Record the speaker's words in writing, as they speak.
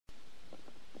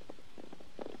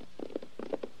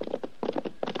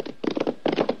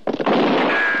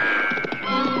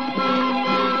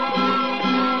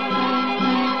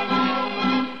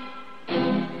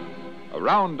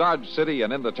Around Dodge City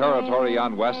and in the territory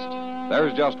on West,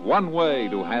 there's just one way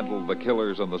to handle the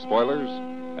killers and the spoilers,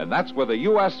 and that's with a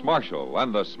U.S. Marshal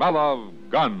and the smell of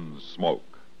Gunsmoke.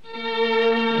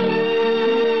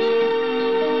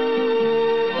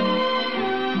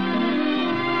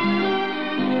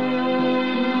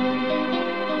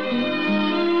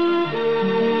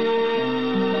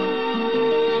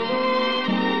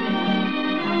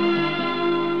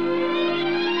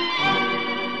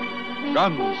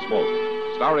 Gunsmoke,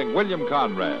 starring William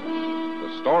Conrad,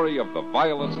 the story of the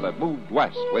violence that moved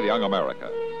west with young America,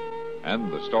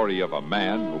 and the story of a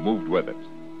man who moved with it.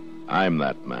 I'm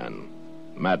that man,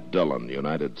 Matt Dillon,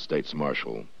 United States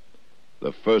Marshal.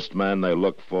 The first man they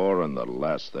look for and the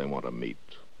last they want to meet.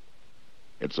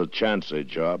 It's a chancy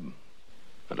job,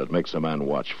 and it makes a man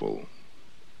watchful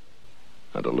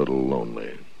and a little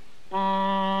lonely.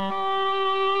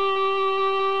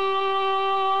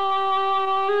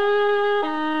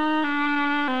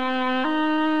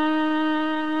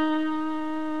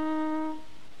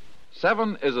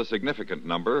 7 is a significant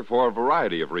number for a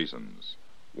variety of reasons.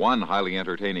 One highly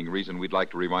entertaining reason we'd like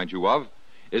to remind you of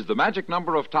is the magic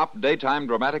number of top daytime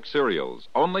dramatic serials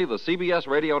only the CBS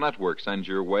radio network sends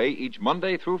your way each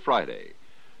Monday through Friday.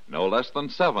 No less than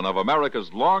 7 of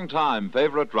America's longtime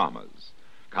favorite dramas.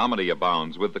 Comedy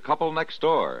abounds with The Couple Next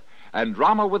Door, and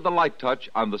drama with the light touch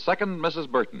on The Second Mrs.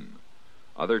 Burton.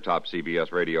 Other top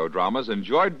CBS radio dramas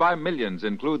enjoyed by millions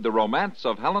include The Romance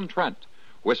of Helen Trent,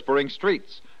 Whispering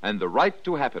Streets, and The Right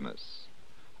to Happiness.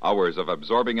 Hours of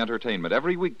absorbing entertainment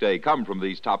every weekday come from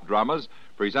these top dramas,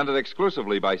 presented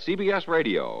exclusively by CBS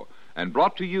Radio, and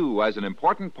brought to you as an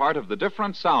important part of the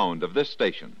different sound of this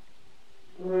station.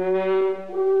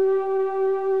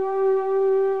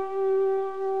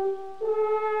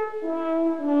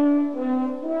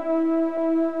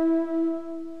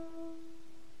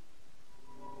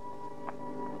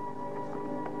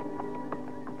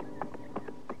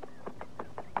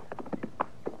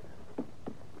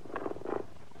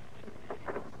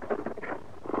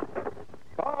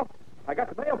 I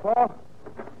got the mail, Paul.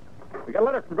 We got a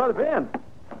letter from Brother Ben.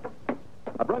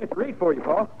 I brought it to read for you,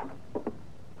 Paul.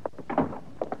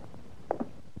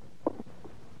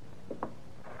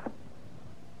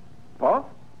 Paul?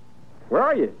 Where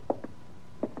are you?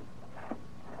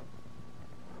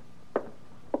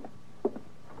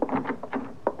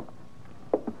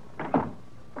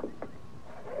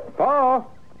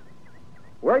 Paul?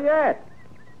 Where you at?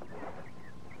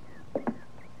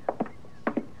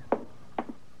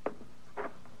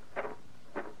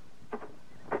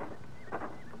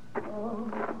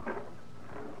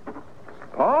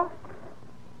 Paul?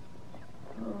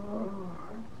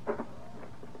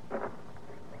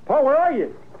 Paul, where are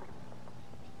you?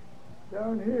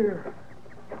 Down here.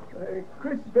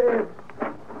 Chris' bed.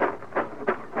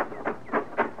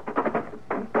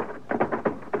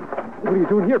 What are you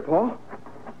doing here, Paul?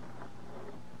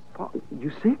 Paul,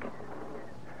 you sick?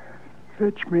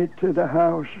 Fetch me to the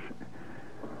house.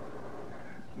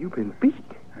 You've been beat.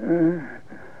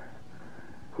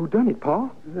 Who done it,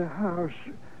 Paul? The house.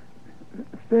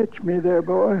 Fetch me there,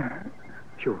 boy.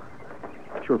 Sure.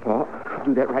 Sure, Paul. I'll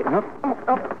do that right now.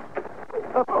 Up.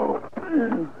 Oh.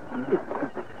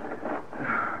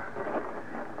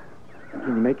 Can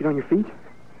you make it on your feet?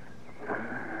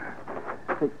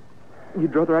 Hey,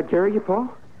 you'd rather I'd carry you, Paul?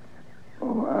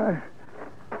 Oh,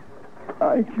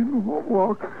 I can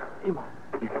walk.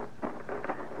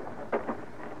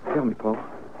 Tell me, Paul.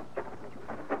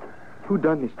 Who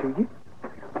done this to you?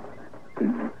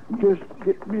 Just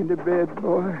get me to bed,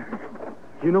 boy.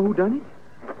 You know who done it?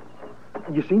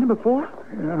 You seen him before?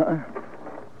 Yeah,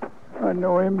 I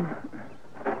know him.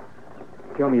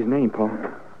 Tell me his name, Paul.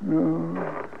 No,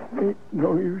 ain't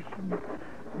no use in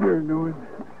your knowing.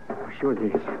 Oh, sure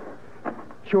there is.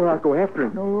 Sure, I'll go after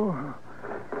him. No.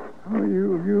 Oh,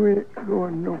 you ain't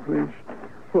going no place.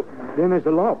 Well, then there's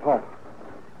the law, Paul.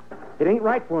 It ain't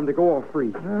right for him to go all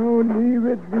free. No, leave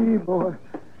it be, boy.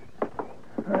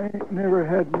 I ain't never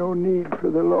had no need for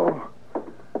the law.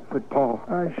 But, Paul...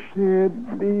 I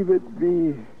said leave it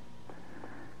be.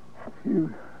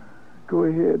 You go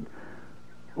ahead.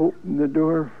 Open the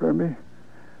door for me.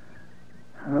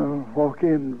 I'll walk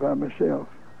in by myself.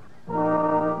 Oh,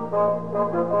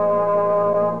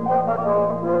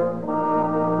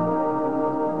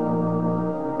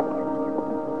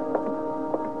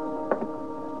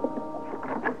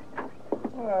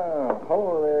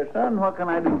 hello there, son. What can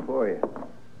I do for you?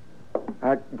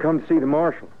 I come to see the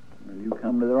marshal. Well, you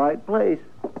come to the right place.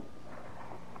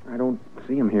 I don't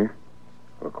see him here.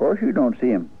 Well, of course you don't see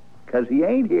him, because he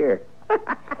ain't here.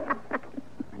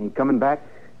 He coming back?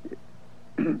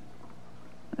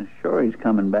 Sure he's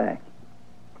coming back.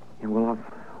 And well,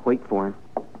 I'll wait for him.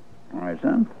 All right,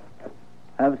 son.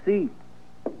 Have a seat.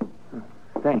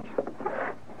 Thanks.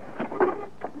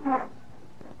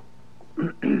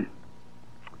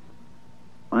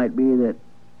 Might be that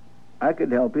I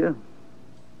could help you.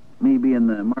 Me being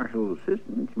the marshal's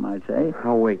assistant, you might say.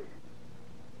 I'll wait.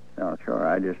 Oh, sure.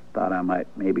 I just thought I might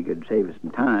maybe could save us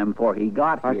some time before he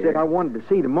got here. I said I wanted to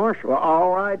see the marshal. Well,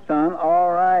 all right, son.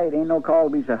 All right. Ain't no call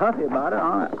to be so huffy about it.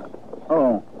 All right.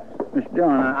 Oh, Mr.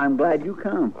 Dillon, I'm glad you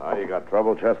come. You got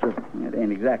trouble, Chester? It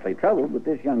ain't exactly trouble, but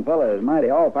this young fellow is mighty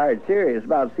all-fired serious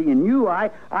about seeing you. I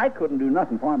couldn't do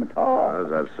nothing for him at all. Is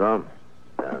that so?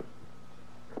 Yeah.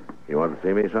 You want to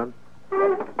see me, son?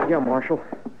 Yeah, Marshal.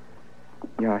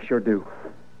 Yeah, I sure do.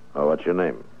 Oh, what's your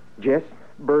name? Jess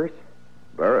Burris?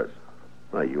 Burris.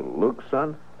 Are you Luke's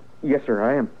son? Yes, sir,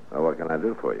 I am. Well, what can I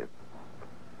do for you?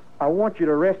 I want you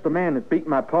to arrest the man that beat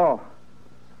my paw.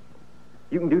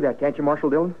 You can do that, can't you, Marshal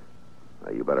Dillon?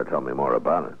 You better tell me more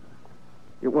about it.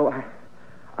 Yeah, well,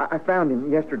 I found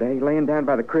him yesterday, laying down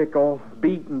by the creek, all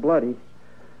beat and bloody.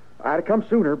 I'd have come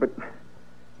sooner, but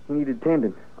he needed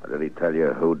tending. Did he tell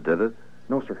you who did it?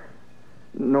 No, sir.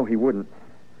 No, he wouldn't.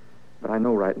 But I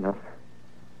know right enough.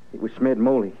 It was Smed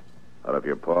Moley. Well, if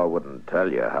your pa wouldn't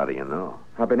tell you, how do you know?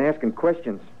 I've been asking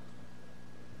questions.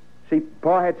 See,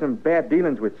 Pa had some bad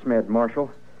dealings with Smed,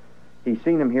 Marshal. He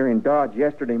seen him here in Dodge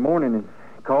yesterday morning and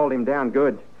called him down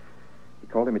good. He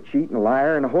called him a cheat and a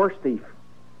liar and a horse thief.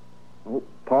 Oh,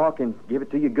 Pa can give it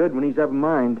to you good when he's of a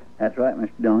mind. That's right,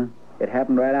 Mr. Dillon. It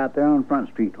happened right out there on Front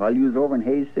Street while you was over in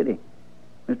Hayes City.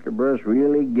 Mr. Burris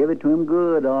really give it to him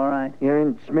good, all right. Yeah,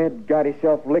 and Smed got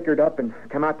himself liquored up and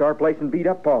come out to our place and beat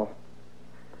up Pa.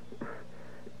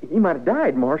 He might have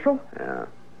died, Marshal. Yeah.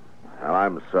 Well,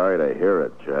 I'm sorry to hear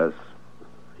it, Jess.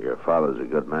 Your father's a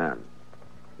good man.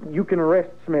 You can arrest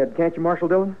Smed, can't you, Marshal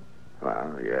Dillon?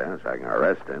 Well, yes, I can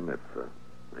arrest him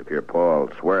if your pa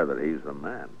will swear that he's the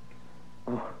man.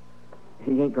 Oh,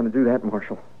 he ain't going to do that,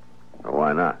 Marshal. Well,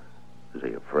 why not? Is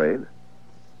he afraid?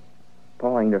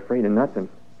 Pa ain't afraid of nothing.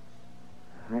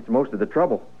 That's most of the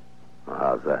trouble. Well,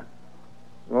 how's that?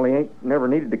 Well, he ain't never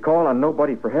needed to call on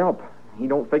nobody for help. He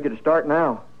don't figure to start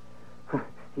now.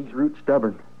 He's root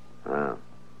stubborn. Well,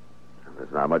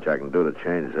 there's not much I can do to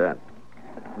change that.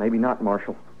 Maybe not,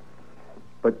 Marshal.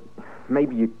 But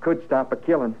maybe you could stop a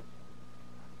killing.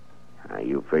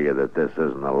 You figure that this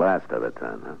isn't the last of it,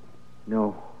 then, huh?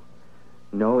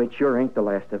 No, it sure ain't the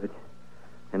last of it.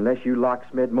 Unless you lock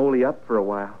Smed Moley up for a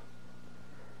while.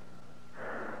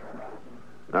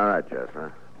 All right, Jess, huh?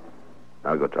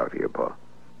 I'll go talk to your pa.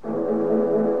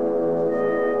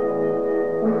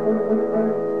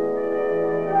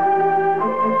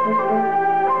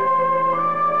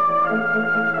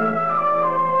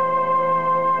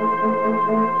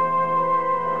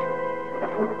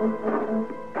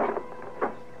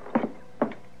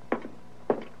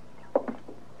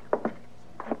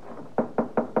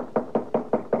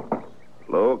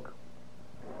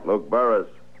 Luke Burris.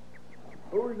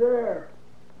 Who's there?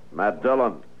 Matt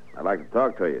Dillon. I'd like to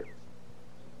talk to you.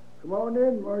 Come on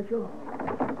in, Marshal.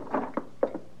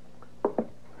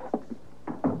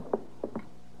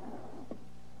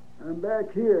 I'm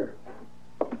back here.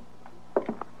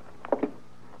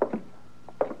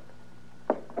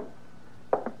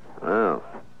 Well,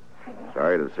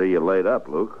 sorry to see you laid up,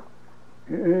 Luke.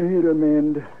 It'll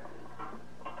mend.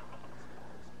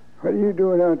 What are you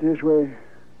doing out this way?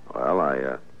 Well,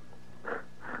 I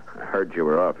heard you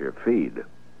were off your feed.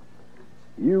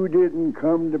 You didn't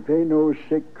come to pay no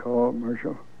sick call,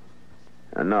 Marshal.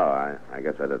 No, I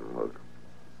guess I didn't, Luke.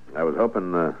 I was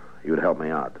hoping you'd help me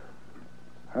out.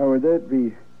 How would that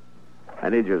be? I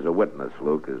need you as a witness,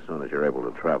 Luke, as soon as you're able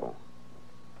to travel.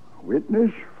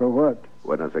 Witness for what?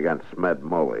 Witness against Smed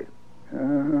Moley.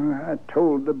 I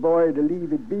told the boy to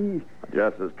leave it be.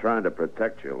 Jess is trying to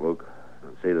protect you, Luke,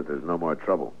 and see that there's no more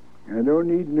trouble. I don't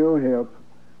need no help.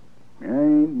 I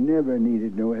ain't never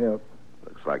needed no help.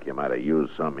 Looks like you might have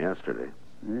used some yesterday.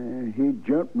 He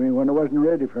jumped me when I wasn't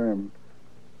ready for him.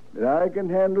 But I can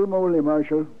handle Moley,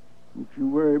 Marshal. Don't you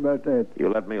worry about that. You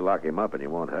let me lock him up and you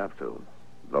won't have to.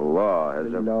 The law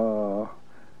has... The law.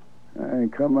 I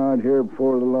come out here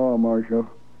before the law, Marshal.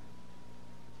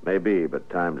 Maybe, but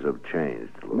times have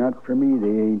changed, Luke. Not for me,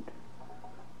 they ain't.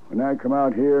 When I come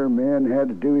out here, a man had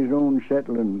to do his own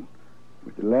settling.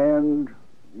 With the land,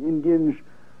 the Indians,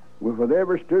 with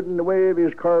whatever stood in the way of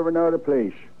his carving out a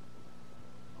place.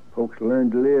 Folks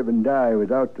learned to live and die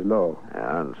without the law.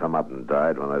 Yeah, and some of them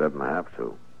died when they didn't have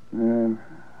to.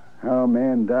 How a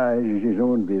man dies is his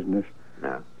own business.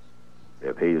 Yeah,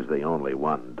 if he's the only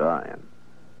one dying.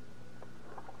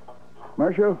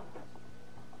 Marshal,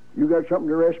 You got something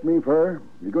to arrest me for?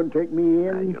 You going to take me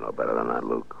in? You know better than that,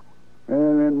 Luke.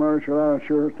 And then, Marshal, I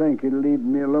sure think you'd leave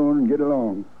me alone and get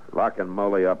along. Locking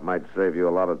Molly up might save you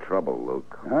a lot of trouble,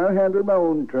 Luke. I'll handle my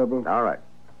own trouble. All right,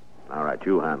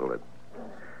 you handle it.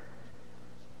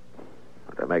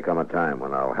 But there may come a time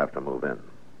when I'll have to move in.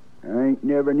 I ain't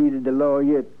never needed the law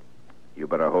yet. You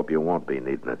better hope you won't be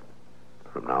needing it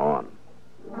from now on.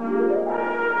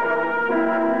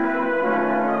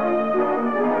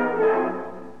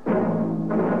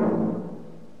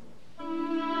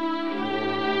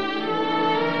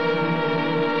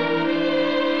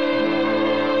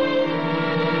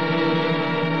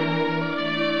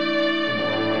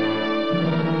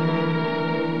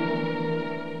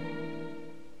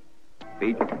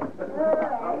 Pete? Hello,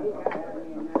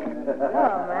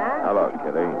 Matt. Hello,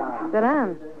 Kitty. Sit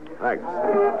down. Thanks.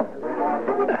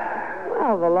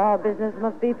 Well, the law business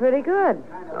must be pretty good.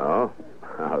 Oh?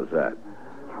 How's that?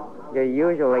 You're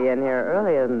usually in here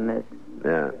earlier than this.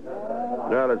 Yeah.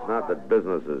 Well, it's not that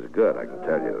business is good, I can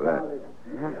tell you that.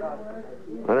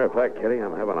 Matter of fact, Kitty,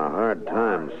 I'm having a hard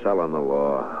time selling the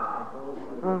law.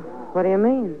 Oh, what do you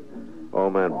mean?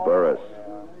 Old man Burris.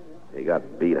 He got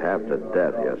beat half to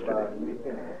death yesterday.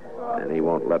 And he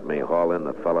won't let me haul in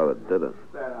the fellow that did it.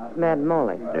 Mad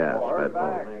Molly. Yeah, Smed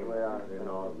Molly.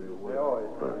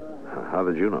 How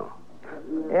did you know?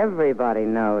 Everybody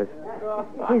knows.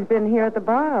 He's been here at the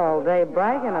bar all day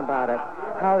bragging about it.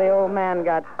 How the old man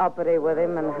got uppity with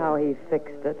him and how he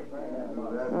fixed it.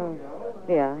 Oh,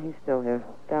 yeah, he's still here.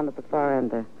 Down at the far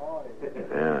end there.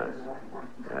 Yeah,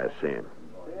 I see him.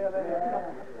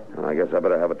 Well, I guess I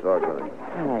better have a talk with him.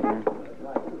 All right, man.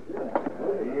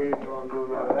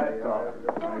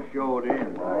 I showed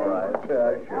him. All right,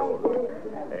 I showed him.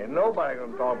 Ain't nobody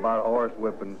gonna talk about horse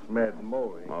whipping Smed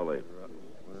Molly. Molly.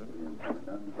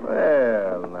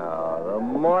 Well, now, the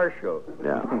marshal.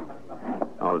 Yeah.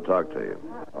 I want to talk to you.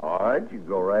 All right, you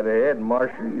go right ahead,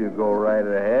 Marshal. You go right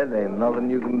ahead. Ain't nothing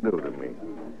you can do to me.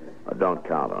 Don't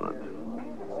count on it.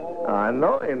 I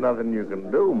know ain't nothing you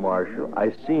can do, Marshal.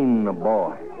 I seen the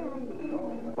boy.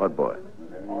 What boy?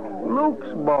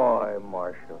 Luke's boy,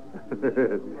 Marshal.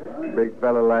 Big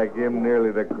fella like him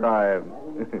nearly to crying.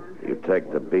 You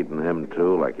take to beating him,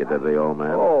 too, like you did the old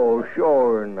man? Oh,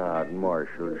 sure not,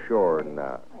 Marshal, sure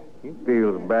not. He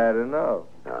feels bad enough.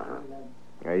 Uh-huh.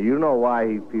 Now, you know why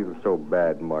he feels so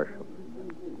bad, Marshal.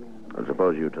 I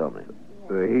suppose you tell me.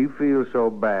 He feels so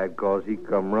bad 'cause he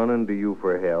come running to you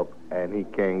for help, and he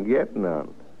can't get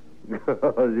none.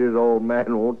 'Cause his old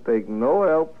man won't take no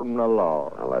help from the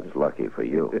law. Well, that's lucky for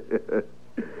you.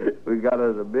 We got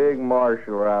us a big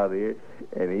marshal around here,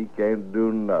 and he can't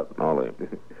do nothing. Molly.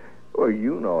 Well,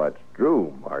 you know that's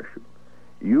true, Marshal.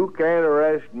 You can't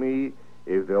arrest me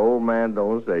if the old man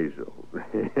don't say so.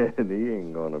 And he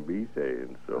ain't gonna be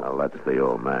saying so. Well, that's the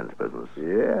old man's business.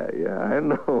 Yeah, I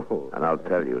know. And I'll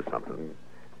tell you something.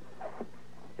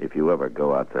 If you ever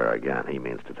go out there again, he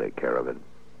means to take care of it.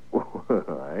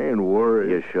 I ain't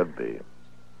worried. You should be.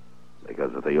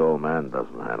 Because if the old man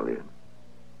doesn't handle you,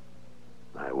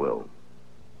 I will.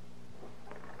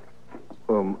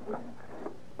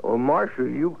 Well, Marshal,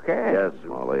 you can. Yes,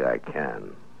 Molly, I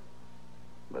can.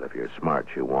 But if you're smart,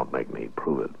 you won't make me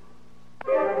prove it.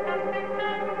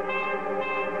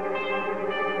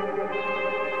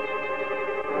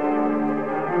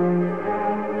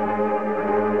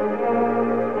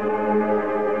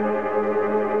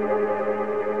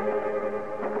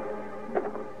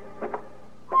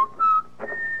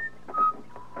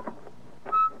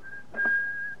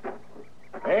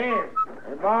 Hey,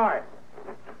 boy.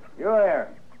 You there.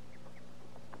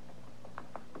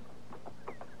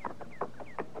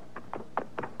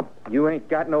 You ain't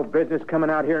got no business coming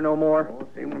out here no more? Well,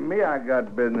 seems to me I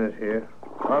got business here.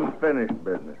 Unfinished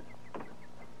business.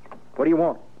 What do you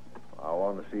want? I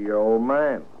want to see your old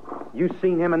man. You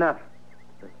seen him enough.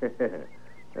 Yeah,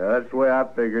 that's the way I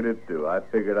figured it, too. I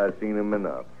figured I'd seen him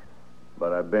enough.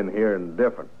 But I've been hearing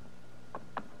different.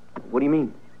 What do you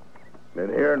mean? Been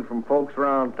hearing from folks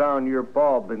around town your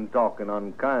pa been talking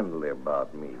unkindly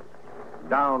about me.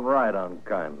 Downright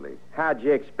unkindly. How'd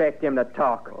you expect him to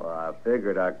talk? Well, I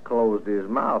figured I closed his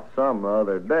mouth some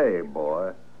other day,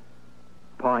 boy.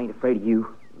 Pa ain't afraid of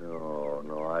you.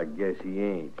 No, I guess he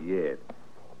ain't yet.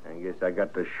 I guess I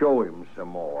got to show him some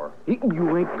more.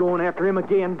 You ain't going after him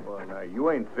again? Well, now,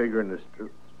 you ain't figuring this through.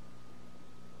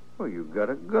 Well, you got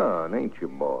a gun, ain't you,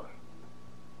 boy?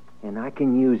 And I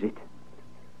can use it.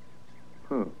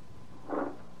 All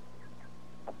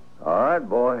right,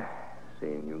 boy.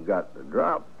 Seeing you got the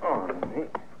drop on me,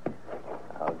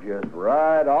 I'll just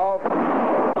ride off.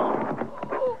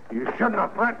 You shouldn't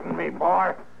have threatened me,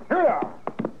 boy. Here.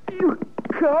 You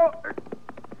coward.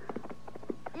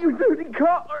 You dirty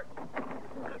collar!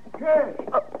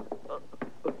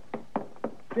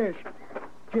 Jess!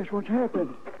 Jess, what's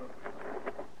happened?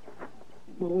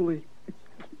 Molly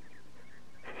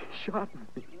shot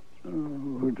me.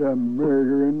 Oh, the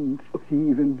murdering,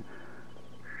 thieving.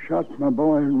 Shot my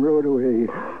boy and rode away.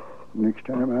 Next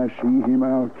time I see him,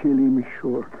 I'll kill him,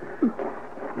 sure.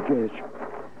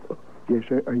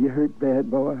 Jess, are you hurt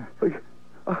bad, boy?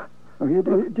 Oh, it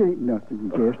ain't nothing,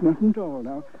 Jess, nothing at all.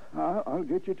 Now, I'll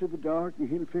get you to the doc, and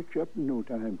he'll fix you up in no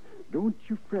time. Don't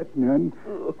you fret none.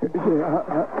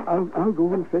 I'll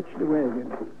go and fetch the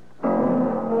wagon.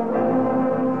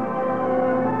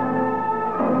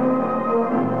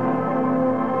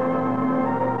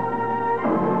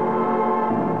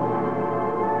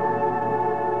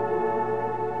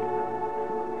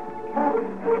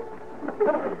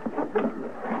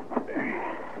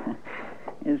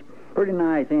 It's pretty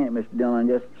nice, ain't it, Mr. Dillon,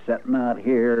 just sitting out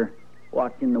here,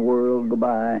 watching the world go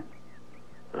by.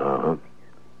 Uh-huh. Of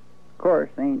course,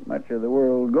 ain't much of the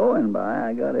world going by,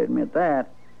 I gotta admit that.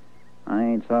 I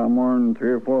ain't saw more than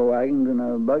 3 or 4 wagons and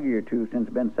a buggy or two since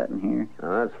I've been sitting here.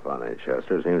 Now, that's funny,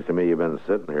 Chester. Seems to me you've been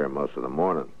sitting here most of the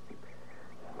morning.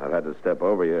 I've had to step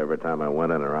over you every time I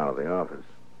went in or out of the office.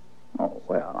 Oh,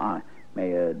 well, I may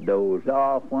have dozed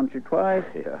off once or twice.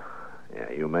 Yeah,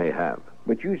 you may have.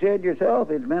 But you said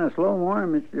yourself it's been a slow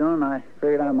morning, Mr. Dillon. I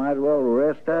figured I might as well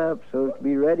rest up so as to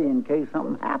be ready in case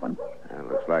something happened. It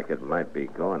looks like it might be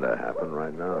going to happen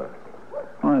right now.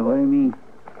 Why, what do you mean?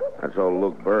 That's old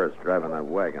Luke Burris driving that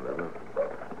wagon, isn't it?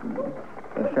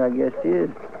 Yes, I guess he is.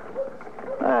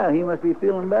 Well, he must be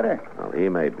feeling better. Well, he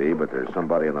may be, but there's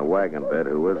somebody in the wagon bed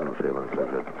who isn't feeling so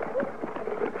good.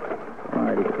 Oh,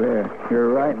 I declare. You're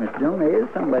right, Mr. Dillon. There is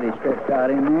somebody stretched out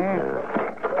in there. Yeah.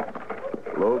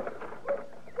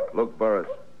 Luke Burris.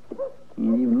 He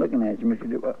ain't even looking at you, Mr.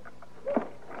 Dillon.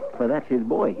 Well, that's his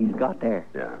boy. He's got there.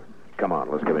 Yeah. Come on,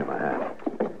 let's give him a hand.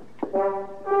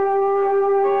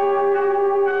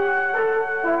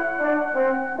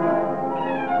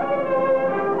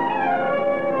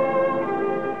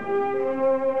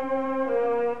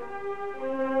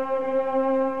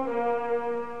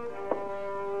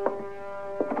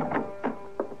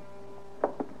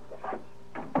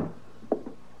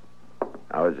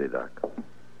 How is he, Doc?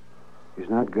 He's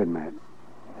not good, Matt.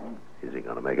 Is he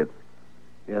going to make it?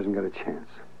 He hasn't got a chance.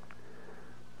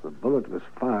 The bullet was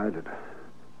fired at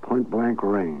point-blank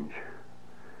range.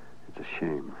 It's a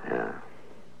shame. Yeah.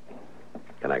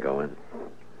 Can I go in?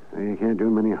 You can't do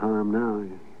him any harm now.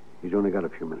 He's only got a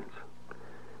few minutes.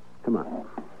 Come on.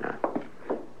 Yeah.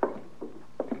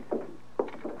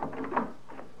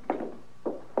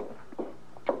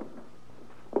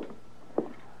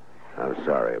 I'm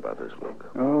sorry about this, Luke.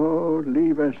 Oh,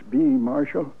 leave us be,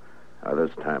 Marshal.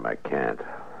 This time I can't.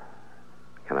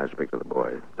 Can I speak to the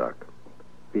boy, Doc?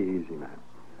 Be easy, Matt.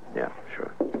 Yeah,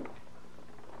 sure.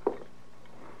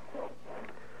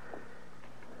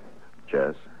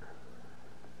 Jess?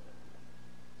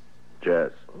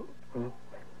 Jess?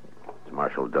 It's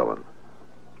Marshal Dillon.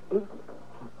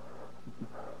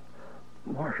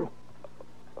 Marshal.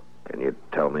 Can you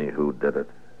tell me who did it?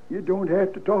 You don't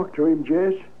have to talk to him,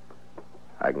 Jess.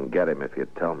 I can get him if you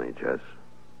tell me, Jess.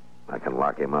 I can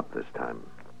lock him up this time.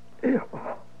 Yeah.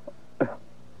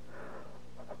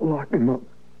 Lock him up.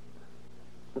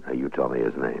 Now, you tell me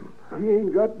his name. He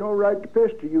ain't got no right to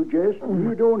pester you, Jess.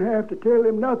 You don't have to tell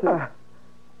him nothing.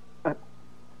 I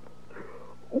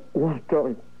want to tell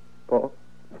him, Paul.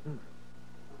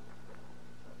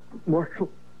 Marshal.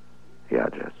 Yeah,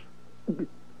 Jess.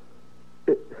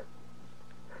 It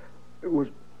was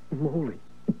Molly.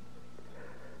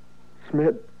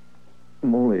 Smed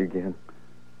Molly again.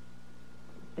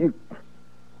 You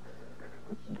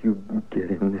get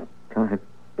him this time.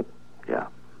 Yeah,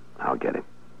 I'll get him.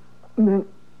 And then...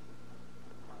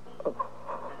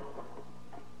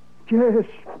 Jess.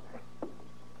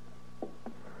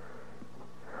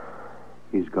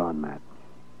 He's gone, Matt.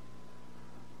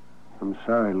 I'm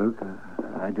sorry, Luke.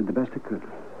 I did the best I could.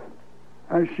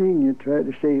 I seen you try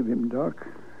to save him, Doc.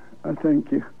 I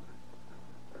thank you.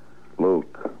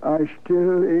 Luke. I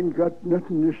still ain't got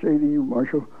nothing to say to you,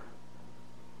 Marshal.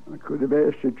 I could have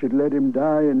asked that you'd let him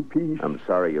die in peace. I'm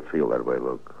sorry you feel that way,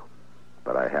 Luke.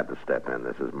 But I had to step in.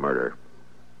 This is murder.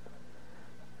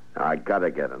 Now, I gotta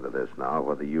get into this now,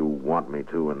 whether you want me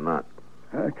to or not.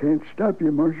 I can't stop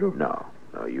you, Marshal. No,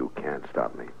 you can't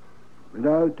stop me. But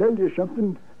I'll tell you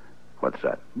something. What's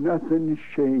that? Nothing's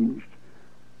changed.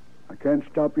 I can't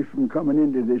stop you from coming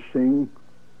into this thing.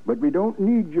 But we don't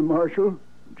need you, Marshal.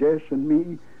 Jess and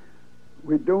me.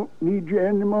 We don't need you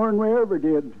any more than we ever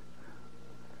did.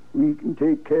 We can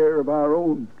take care of our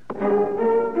own.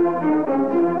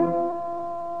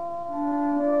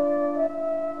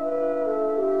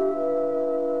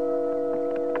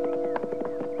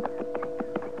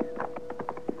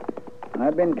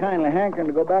 I've been kindly hankering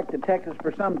to go back to Texas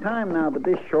for some time now, but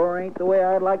this sure ain't the way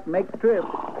I'd like to make the trip.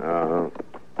 Uh-huh.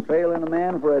 Trailing a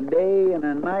man for a day and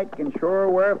a night can sure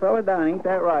wear a fella down. Ain't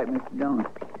that right, Mr. Jones?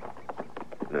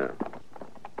 Yeah.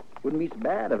 Wouldn't be so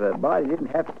bad if a body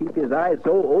didn't have to keep his eyes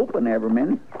so open every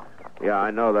minute. Yeah,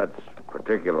 I know that's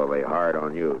particularly hard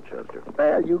on you, Chester.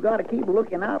 Well, you got to keep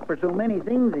looking out for so many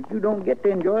things that you don't get to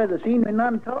enjoy the scenery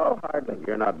none at all, hardly.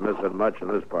 You're not missing much in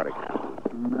this part of camp.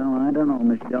 No, I don't know,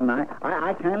 Mr. Dillon.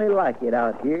 I kindly like it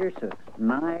out here, so it's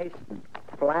nice and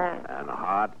flat. And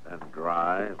hot and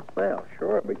dry. Well,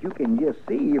 sure, but you can just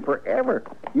see forever.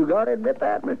 You got to admit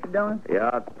that, Mr. Dillon.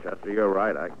 Yeah, Chester, you're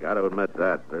right. I got to admit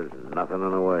that. There's nothing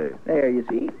in the way. There, you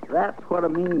see? That's what I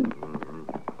mean. Mm-hmm.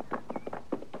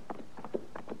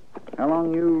 How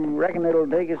long you reckon it'll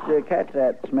take us to catch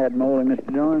that Smed Moley,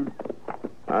 Mr. Dillon?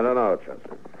 I don't know,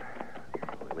 Chester.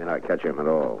 We may not catch him at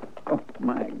all. Oh,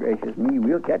 my gracious me,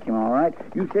 we'll catch him all right.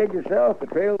 You said yourself the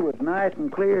trail was nice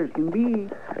and clear as can be.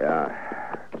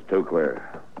 Yeah, it's too clear.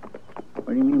 What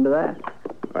do you mean by that?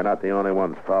 We're not the only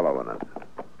ones following it.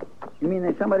 You mean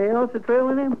there's somebody else that's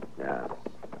trailing him? Yeah.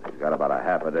 He's got about a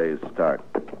half a day's start.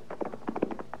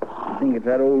 You think it's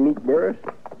that old Luke Burris?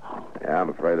 Yeah, I'm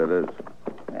afraid it is.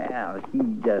 Well, he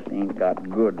just ain't got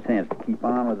good sense to keep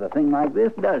on with a thing like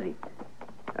this, does he?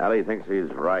 Allie thinks he's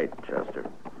right, Chester.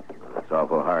 It's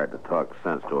awful hard to talk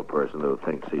sense to a person who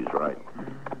thinks he's right.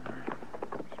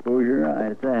 Suppose you're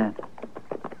right at that.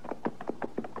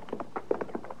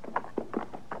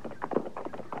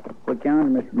 What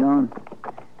yonder, Mr. Dillon?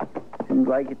 Seems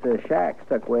like it's a shack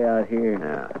stuck way out here.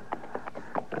 Yeah.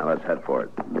 Now let's head for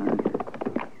it.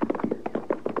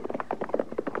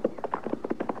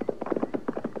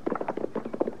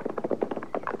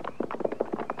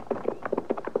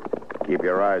 Keep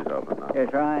your eyes open now.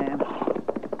 Yes, I am.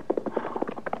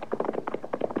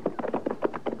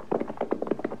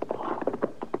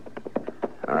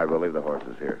 All right, we'll leave the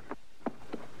horses here.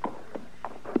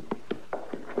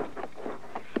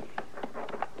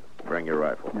 Bring your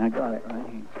rifle. I got it right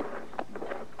here.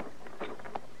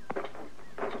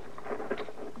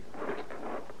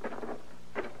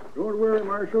 Don't worry,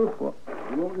 Marshal.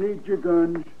 You won't need your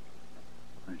guns.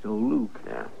 There's old Luke.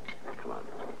 Yeah. Come on.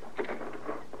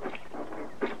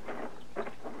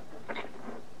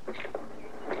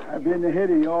 I've been ahead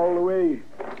of you all the way.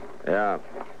 Yeah.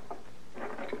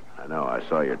 I know. I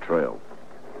saw your trail.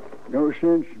 No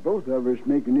sense both of us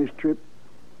making this trip.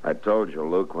 I told you,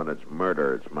 Luke, when it's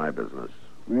murder, it's my business.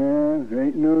 Well, there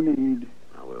ain't no need.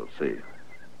 Now, we'll see.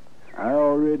 I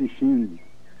already seen him.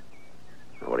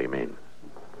 What do you mean?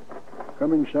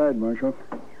 Come inside, Marshal.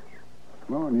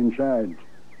 Come on, inside.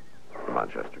 Come on,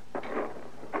 Chester.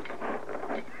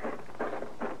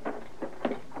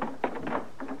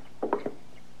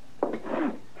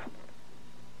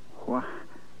 Why,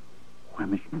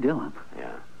 Mr. Dillon.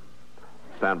 Yeah.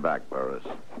 Stand back, Burris.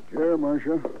 Sure,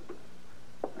 Marshal.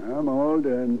 I'm all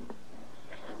done.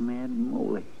 Mad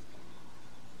moly.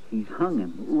 He's hung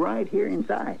him right here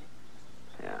inside.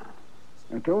 Yeah.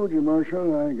 I told you,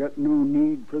 Marshal, I got no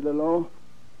need for the law.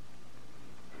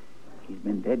 He's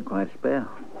been dead quite a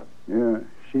spell. Yeah,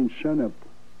 since sunup.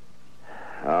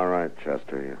 All right,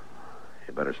 Chester.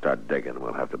 You better start digging.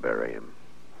 We'll have to bury him.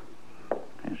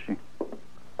 Yes, sir.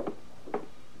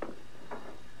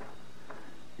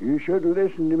 You should have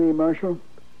listened to me, Marshal.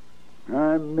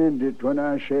 I meant it when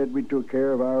I said we took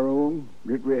care of our own,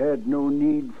 that we had no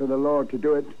need for the law to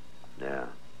do it. Yeah.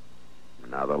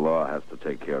 Now the law has to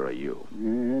take care of you.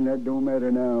 And that don't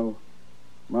matter now.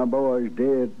 My boy's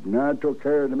dead, and I took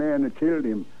care of the man that killed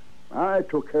him. I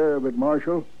took care of it,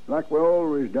 Marshal, like we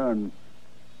always done,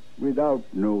 without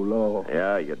no law.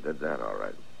 Yeah, you did that all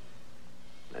right.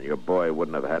 And your boy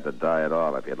wouldn't have had to die at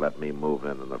all if you'd let me move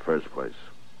in the first place.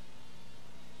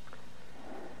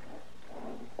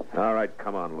 All right,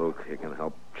 come on, Luke. You can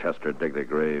help Chester dig the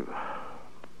grave.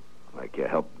 Like you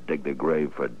helped dig the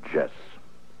grave for Jess.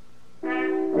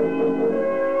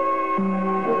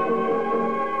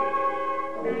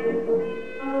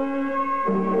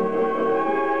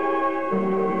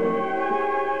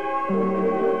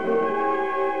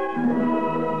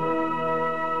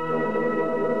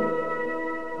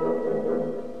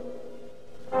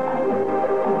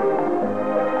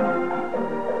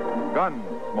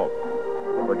 Gunsmoke.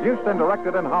 Produced and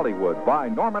directed in Hollywood by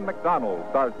Norman Macdonald,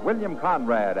 stars William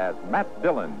Conrad as Matt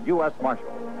Dillon, U.S. Marshal.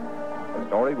 The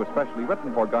story was specially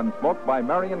written for Gunsmoke by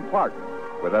Marion Clark,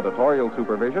 with editorial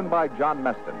supervision by John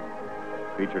Meston.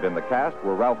 Featured in the cast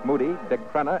were Ralph Moody, Dick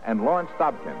Crenna, and Lawrence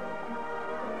Dobkin.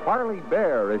 Harley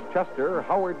Bear is Chester,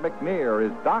 Howard McNear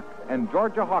is Doc, and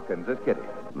Georgia Hawkins is Kitty.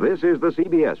 This is the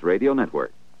CBS Radio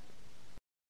Network.